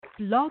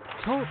Blog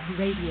Talk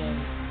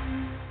Radio.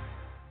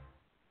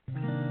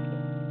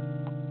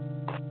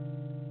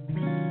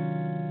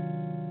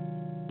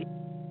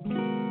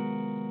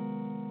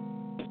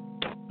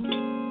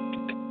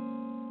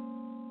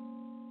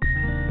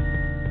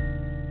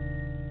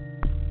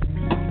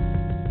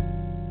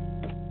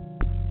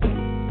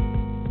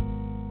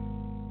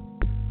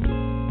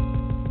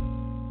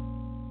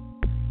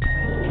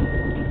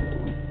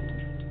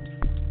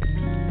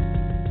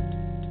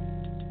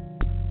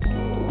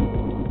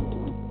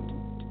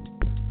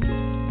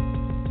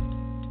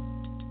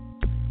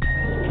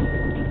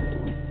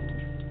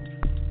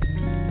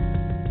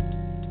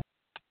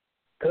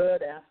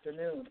 Good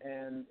afternoon,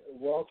 and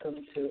welcome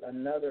to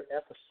another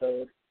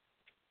episode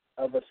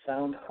of A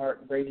Sound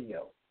Heart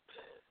Radio.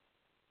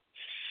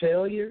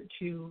 Failure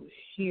to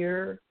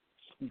hear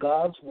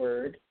God's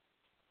Word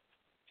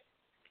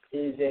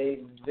is a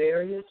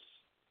very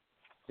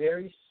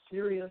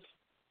serious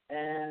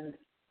and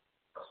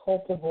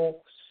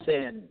culpable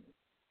sin.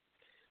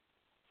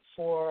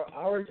 For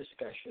our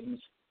discussions,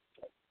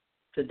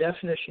 the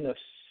definition of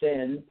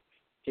sin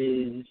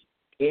is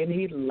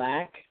any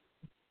lack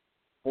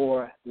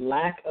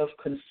of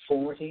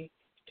conformity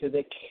to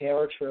the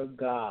character of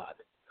God,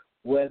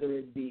 whether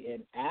it be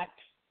in act,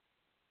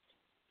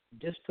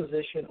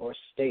 disposition, or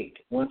state.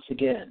 Once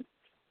again,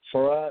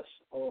 for us,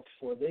 or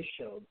for this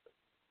show,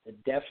 the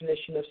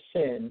definition of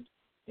sin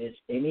is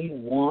any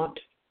want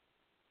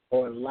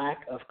or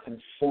lack of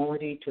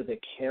conformity to the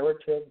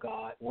character of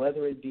God,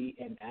 whether it be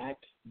in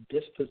act,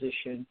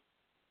 disposition,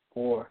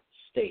 or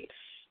state.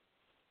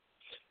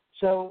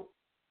 So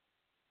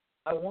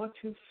I want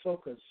to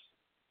focus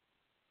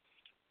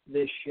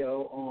this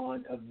show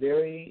on a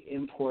very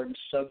important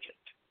subject.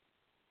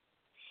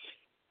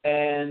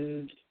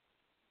 And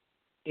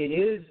it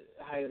is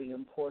highly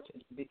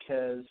important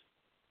because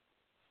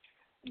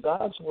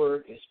God's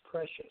Word is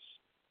precious.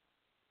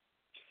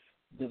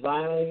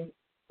 Divine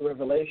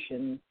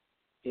revelation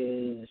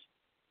is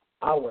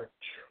our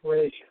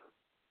treasure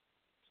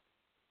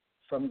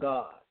from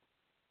God.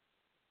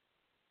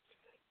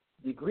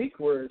 The Greek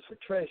word for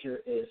treasure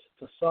is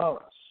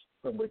thesaurus,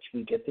 from which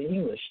we get the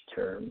English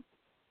term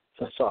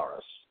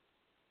thesaurus.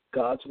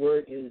 God's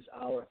Word is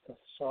our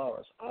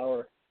thesaurus,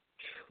 our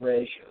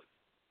treasure.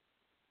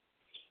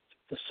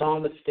 The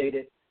psalmist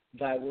stated,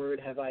 "Thy word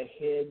have I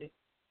hid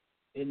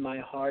in my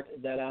heart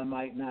that I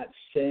might not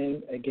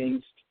sin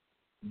against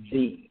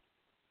thee."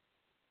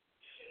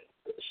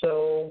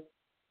 So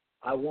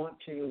I want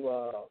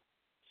to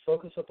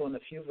focus upon a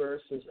few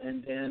verses,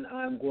 and then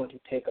I'm going to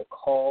take a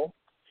call.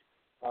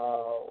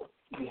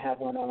 We have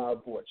one on our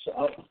board. So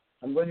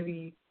I'm going to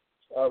be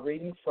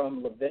reading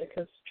from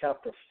Leviticus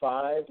chapter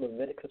 5,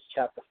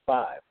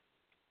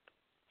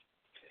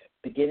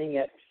 beginning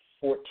at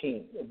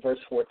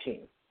verse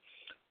 14.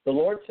 The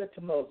Lord said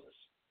to Moses,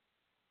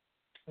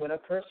 "When a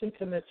person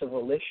commits a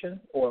volition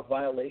or a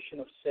violation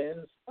of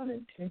sins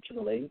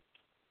unintentionally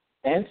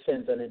and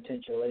sins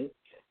unintentionally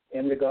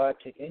in regard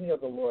to any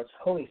of the Lord's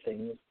holy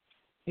things,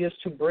 he is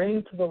to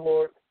bring to the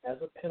Lord as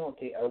a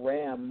penalty a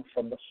ram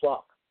from the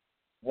flock,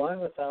 one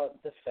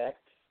without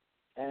defect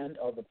and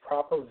of the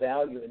proper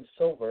value in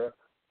silver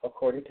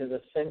according to the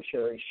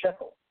sanctuary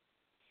shekel.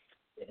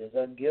 It is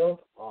a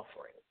guilt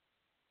offering.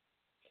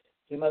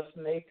 He must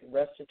make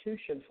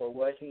restitution for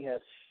what he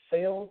has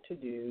failed to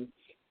do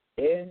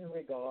in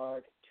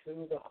regard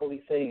to the holy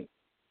thing.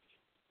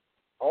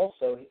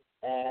 Also,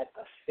 add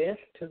a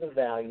fifth to the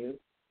value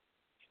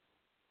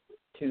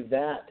to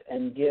that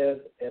and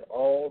give it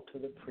all to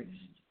the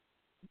priest,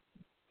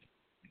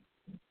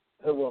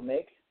 who will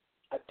make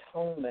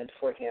atonement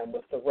for him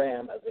with the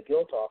ram as a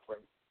guilt offering,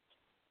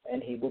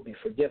 and he will be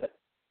forgiven.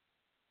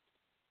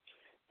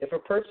 If a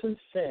person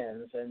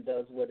sins and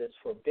does what is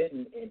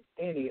forbidden in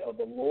any of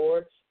the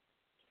Lord's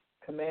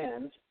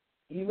commands,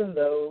 even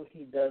though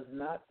he does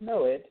not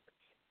know it,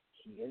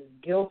 he is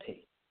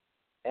guilty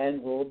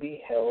and will be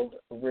held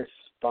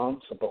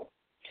responsible.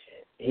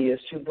 He is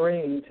to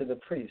bring to the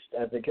priest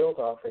as a guilt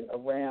offering a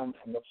ram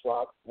from the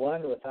flock,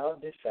 one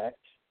without defect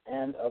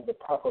and of the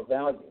proper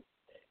value.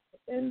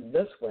 In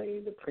this way,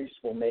 the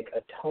priest will make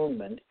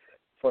atonement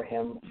for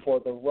him for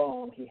the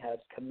wrong he has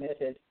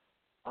committed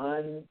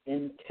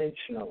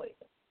unintentionally,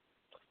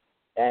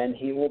 and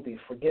he will be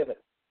forgiven.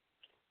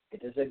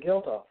 It is a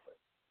guilt offering.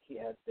 He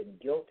has been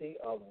guilty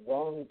of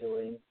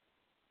wrongdoing.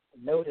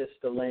 Notice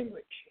the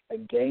language,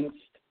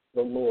 against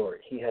the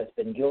Lord. He has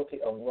been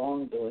guilty of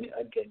wrongdoing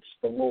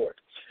against the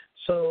Lord.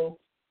 So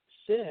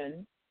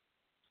sin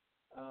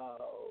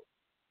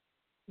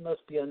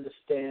must be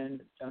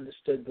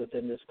understood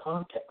within this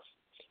context.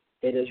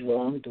 It is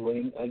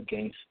wrongdoing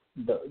against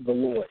the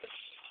Lord.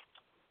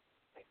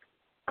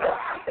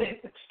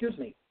 Excuse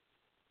me.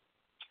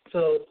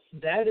 So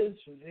that is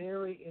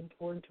very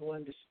important to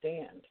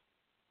understand.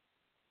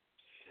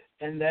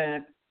 And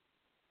that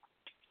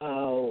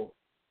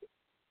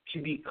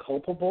to be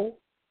culpable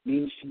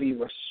means to be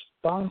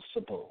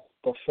responsible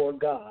before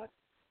God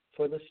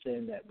for the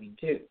sin that we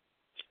do.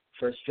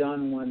 1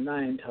 John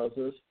 1:9 tells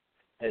us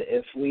that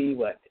if we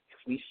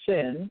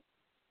sin,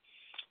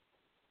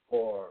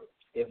 or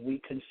if we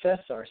confess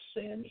our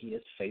sin, he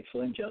is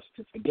faithful and just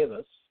to forgive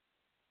us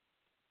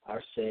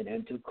our sin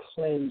and to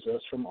cleanse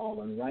us from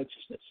all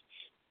unrighteousness.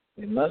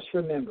 We must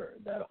remember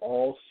that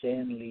all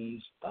sin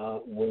leaves a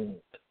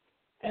wound,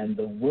 and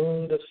the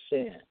wound of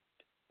sin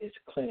is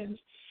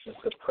cleansed with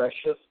the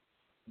precious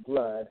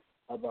blood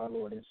of our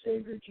Lord and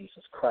Savior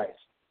Jesus Christ.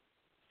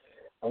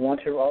 I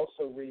want to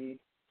also read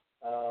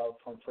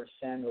from 1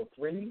 Samuel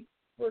 3,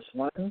 verse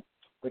 1,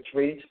 which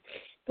reads,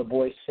 "The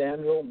boy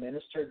Samuel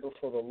ministered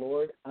before the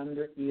Lord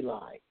under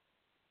Eli.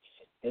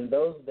 In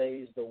those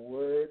days the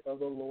word of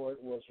the Lord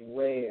was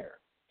rare.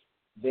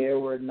 There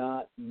were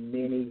not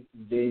many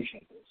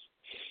visions."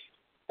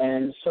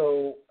 And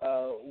so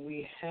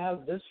we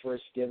have this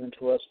verse given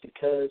to us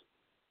because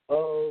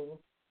of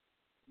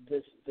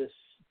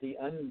the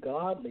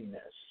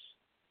ungodliness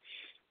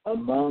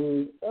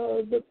among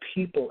the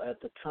people at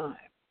the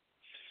time.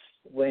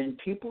 When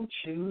people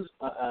choose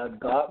a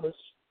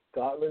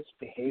godless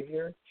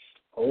behavior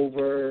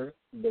over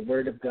the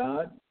Word of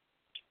God,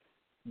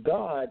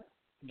 God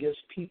gives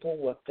people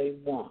what they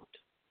want.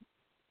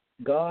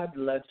 God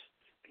lets,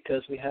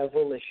 because we have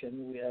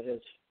volition, that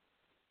is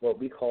what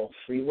we call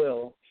free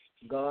will,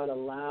 God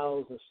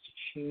allows us to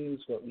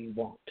choose what we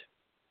want.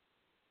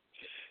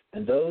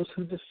 And those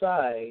who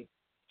decide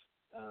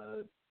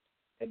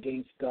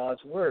against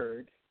God's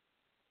Word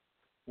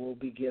will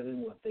be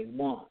given what they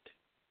want.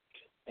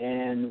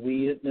 And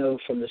we know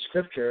from the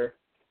Scripture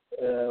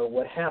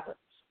what happens.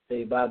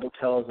 The Bible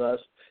tells us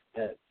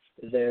that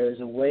there is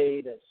a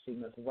way that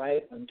seemeth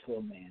right unto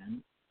a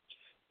man,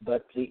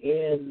 but the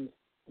ends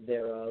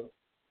thereof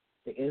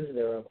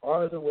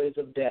are the ways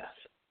of death.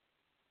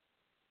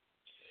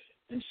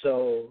 And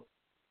so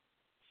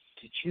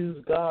to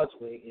choose God's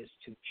way is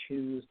to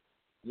choose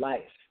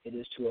life. It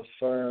is to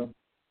affirm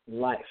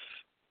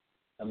life.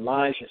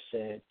 Elijah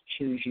said,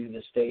 "Choose you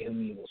this day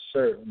whom you will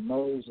serve."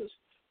 Moses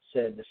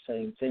said the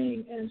same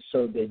thing, and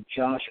so did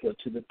Joshua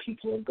to the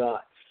people of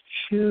God.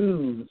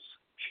 Choose.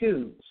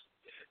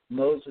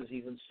 Moses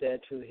even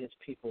said to his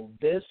people,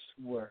 "This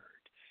word,"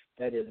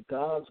 that is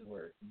God's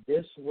word,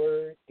 "this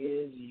word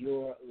is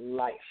your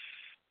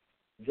life."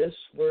 This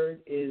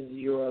word is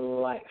your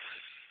life.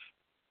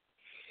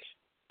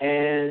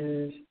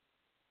 And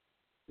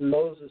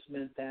Moses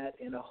meant that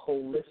in a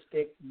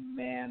holistic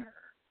manner.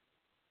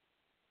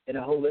 In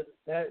a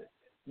holistic,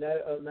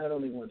 not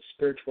only one's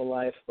spiritual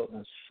life, but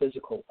one's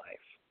physical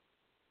life.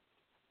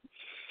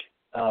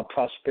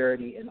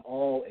 Prosperity in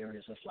all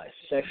areas of life,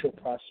 sexual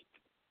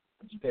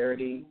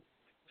prosperity,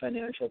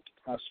 financial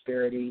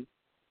prosperity,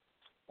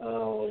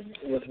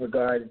 with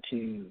regard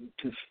to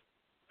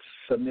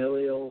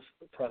familial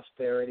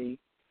prosperity.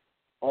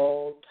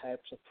 All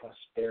types of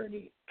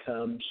prosperity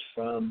comes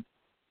from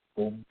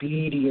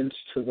obedience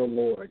to the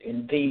Lord.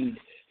 Indeed,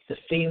 the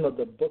theme of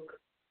the book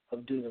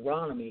of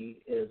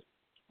Deuteronomy is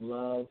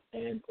love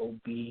and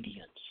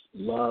obedience.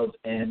 Love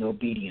and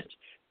obedience.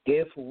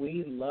 If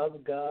we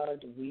love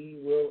God, we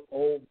will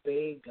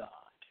obey God.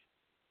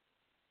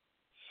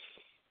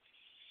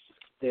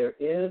 There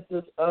is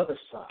this other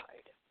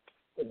side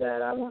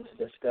that I want to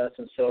discuss,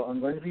 and so I'm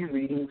going to be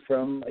reading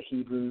from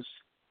Hebrews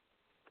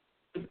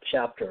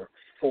chapter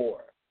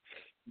 4,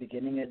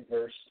 beginning at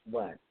verse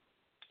 1.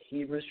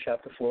 Hebrews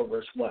chapter 4,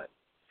 verse 1.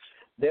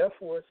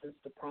 "Therefore, since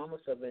the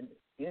promise of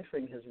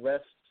entering his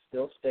rest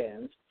still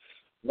stands,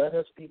 let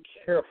us be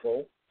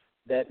careful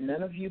that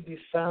none of you be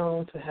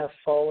found to have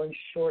fallen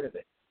short of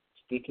it."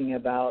 Speaking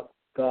about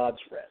God's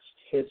rest,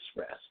 his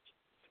rest,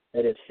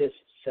 that is his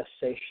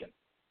cessation.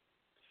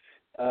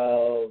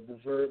 The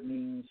verb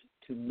means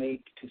to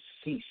make, to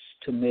cease,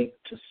 to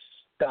make, to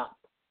stop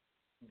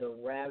the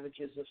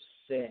ravages of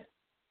sin,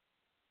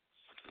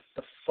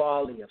 the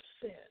folly of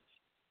sin,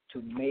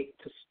 to make,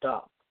 to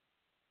stop.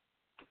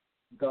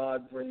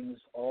 God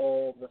brings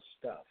all the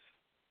stuff,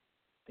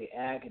 the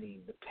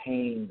agony, the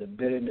pain, the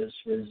bitterness,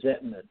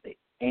 resentment, the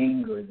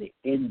anger, the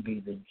envy,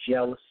 the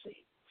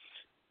jealousy,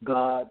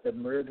 God, the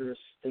murderous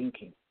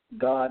thinking.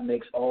 God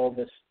makes all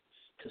this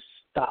to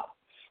stop.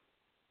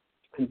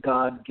 And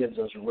God gives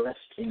us rest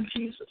in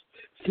Jesus.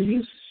 Do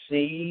you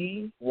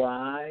see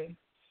why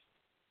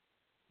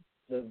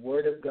the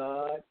Word of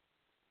God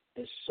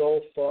is so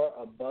far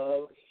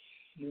above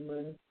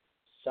human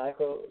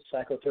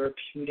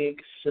psychotherapeutic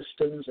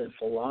systems and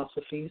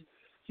philosophies?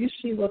 Do you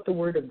see what the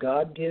Word of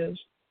God gives?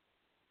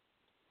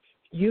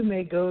 You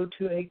may go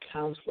to a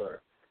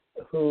counselor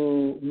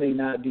who may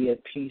not be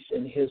at peace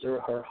in his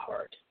or her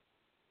heart,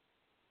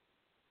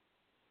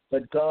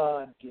 but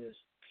God gives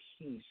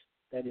peace,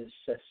 that is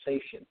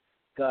cessation.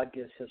 God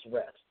gives his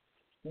rest.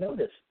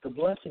 Notice, the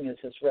blessing is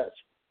his rest.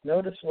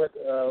 Notice what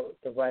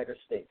the writer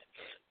states.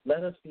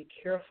 Let us be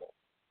careful.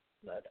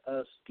 Let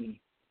us be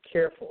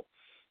careful.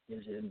 It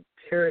is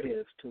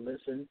imperative to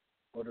listen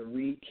or to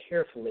read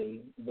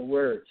carefully the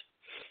words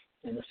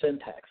and the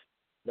syntax.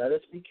 Let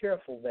us be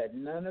careful that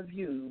none of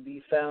you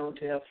be found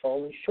to have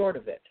fallen short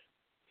of it.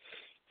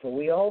 For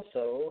we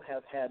also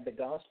have had the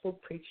gospel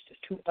preached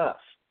to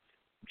us,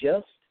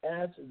 just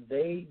as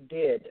they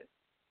did.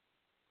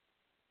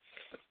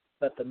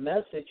 but the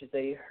message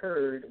they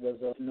heard was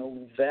of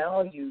no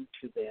value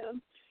to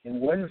them. In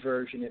one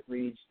version, it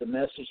reads, the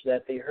message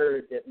that they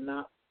heard did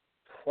not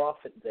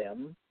profit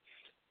them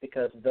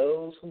because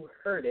those who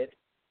heard it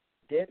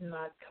did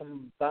not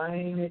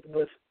combine it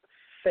with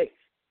faith.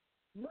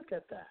 Look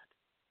at that.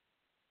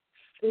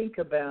 Think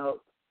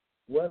about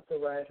what the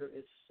writer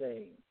is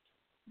saying.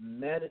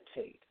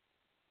 Meditate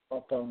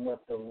upon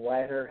what the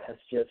writer has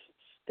just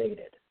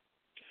stated.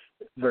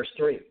 Verse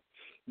 3.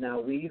 Now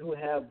we who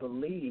have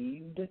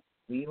believed,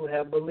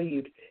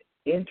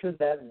 enter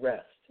that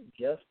rest,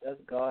 just as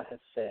God has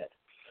said.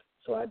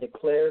 So I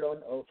declared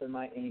on oath in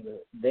my anger,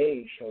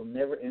 they shall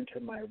never enter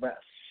my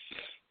rest.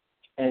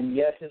 And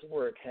yet his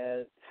work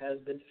has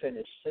been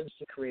finished since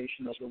the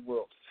creation of the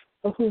world.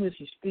 Of whom is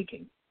he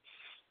speaking?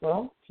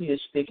 Well, he is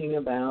speaking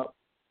about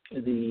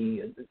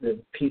the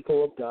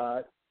people of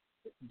God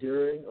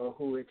during or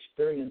who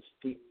experienced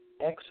the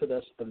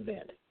Exodus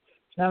event.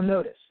 Now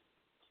notice,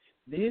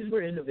 these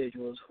were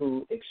individuals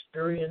who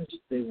experienced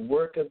the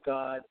work of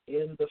God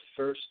in the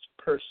first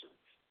person.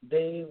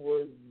 They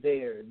were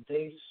there.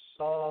 They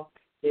saw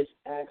his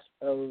acts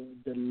of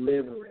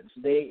deliverance.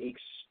 They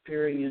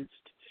experienced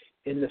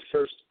in the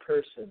first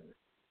person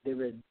the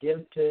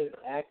redemptive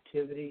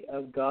activity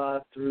of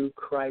God through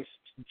Christ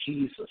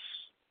Jesus,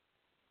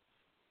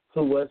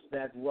 who was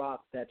that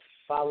rock that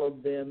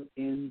followed them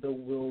in the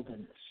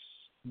wilderness.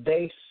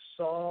 They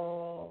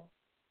saw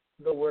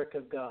the work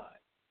of God.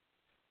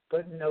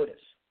 But notice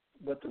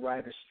what the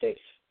writer states.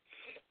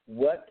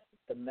 What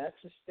the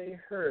message they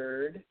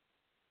heard,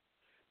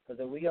 so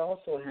that we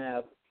also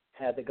have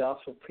had the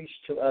gospel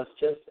preached to us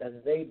just as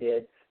they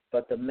did,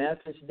 but the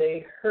message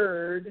they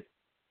heard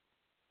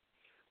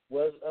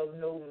was of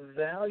no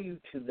value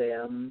to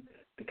them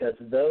because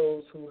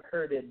those who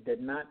heard it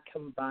did not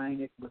combine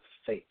it with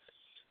faith.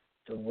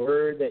 The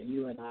word that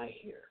you and I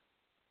hear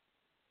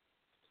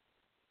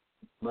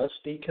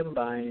must be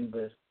combined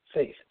with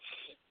faith.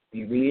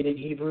 We read in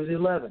Hebrews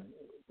 11,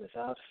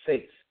 without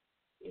faith,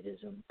 it is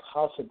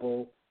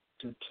impossible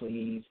to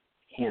please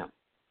him.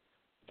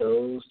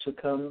 Those who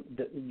come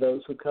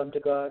to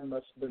God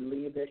must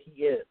believe that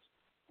he is,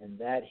 and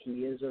that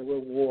he is a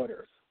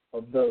rewarder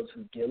of those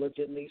who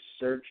diligently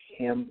search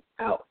him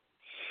out.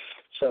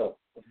 So,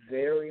 a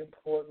very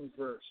important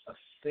verse, a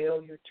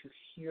failure to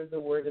hear the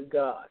word of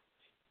God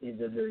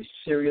is a very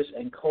serious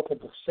and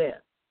culpable sin.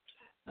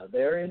 Now,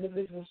 there are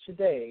individuals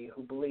today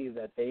who believe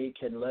that they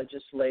can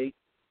legislate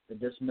the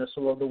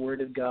dismissal of the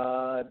Word of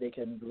God. They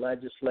can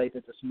legislate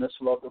the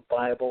dismissal of the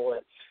Bible,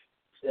 and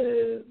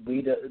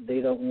they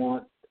don't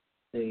want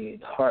the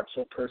hearts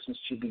of persons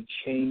to be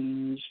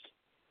changed.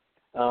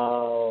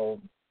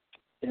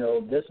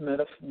 This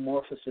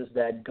metamorphosis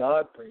that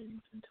God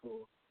brings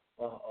into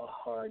a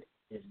heart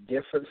is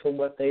different from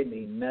what they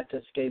mean,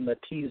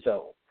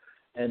 metizo,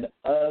 and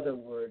other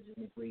words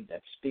in the Greek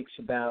that speaks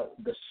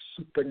about the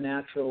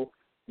supernatural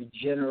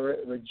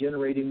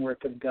regenerating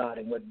work of God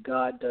and what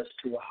God does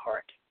to a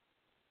heart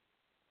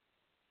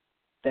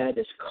that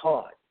is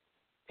caught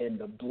in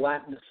the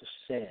blackness of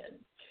sin,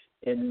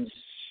 in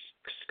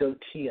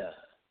scotia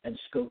and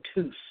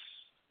scotus,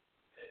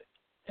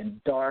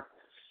 and darkness.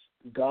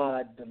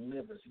 God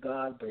delivers.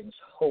 God brings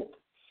hope.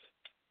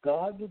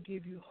 God will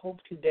give you hope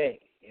today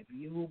if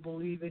you will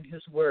believe in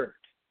his word.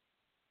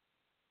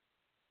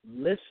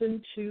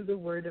 Listen to the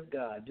word of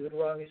God.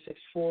 Deuteronomy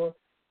 6:4,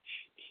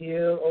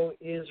 hear, O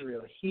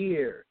Israel,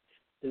 hear.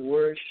 The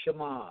word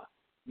Shema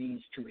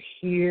means to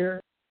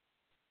hear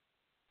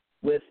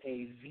with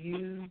a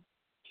view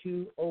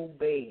to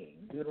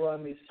obeying.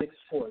 Deuteronomy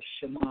 6:4,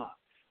 Shema,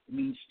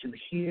 means to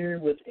hear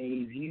with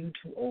a view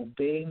to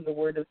obeying the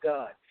word of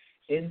God.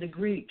 In the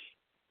Greek,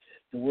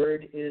 the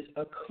word is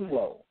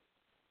akuo.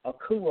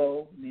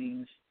 Akuo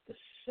means the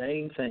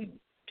same thing,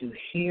 to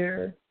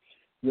hear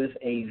with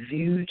a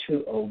view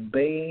to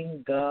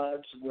obeying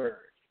God's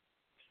word.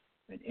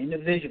 When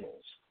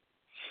individuals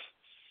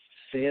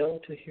fail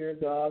to hear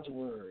God's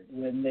word,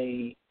 when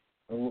they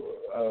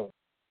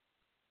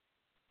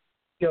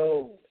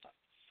show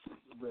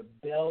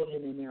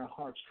rebellion in their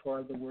hearts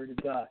toward the word of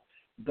God,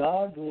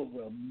 God will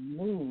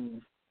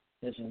remove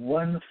his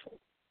wonderful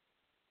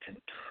and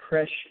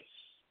precious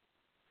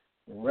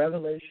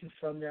revelation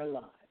from their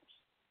lives.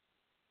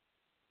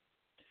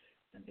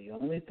 And the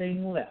only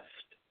thing left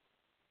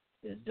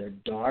is their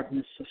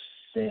darkness of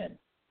sin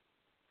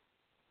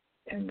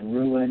and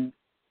ruin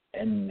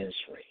and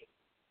misery.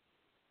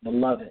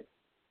 Beloved,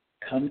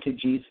 come to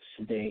Jesus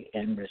today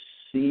and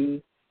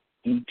receive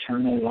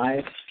eternal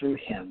life through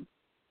him,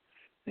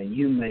 that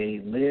you may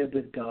live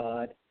with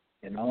God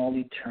in all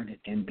eternity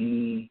and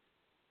be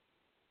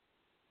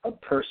a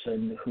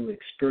person who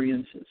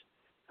experiences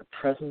the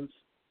presence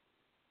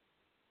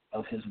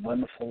of his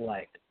wonderful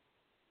light.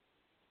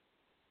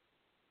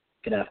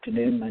 Good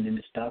afternoon. My name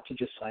is Dr.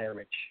 Josiah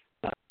Rich.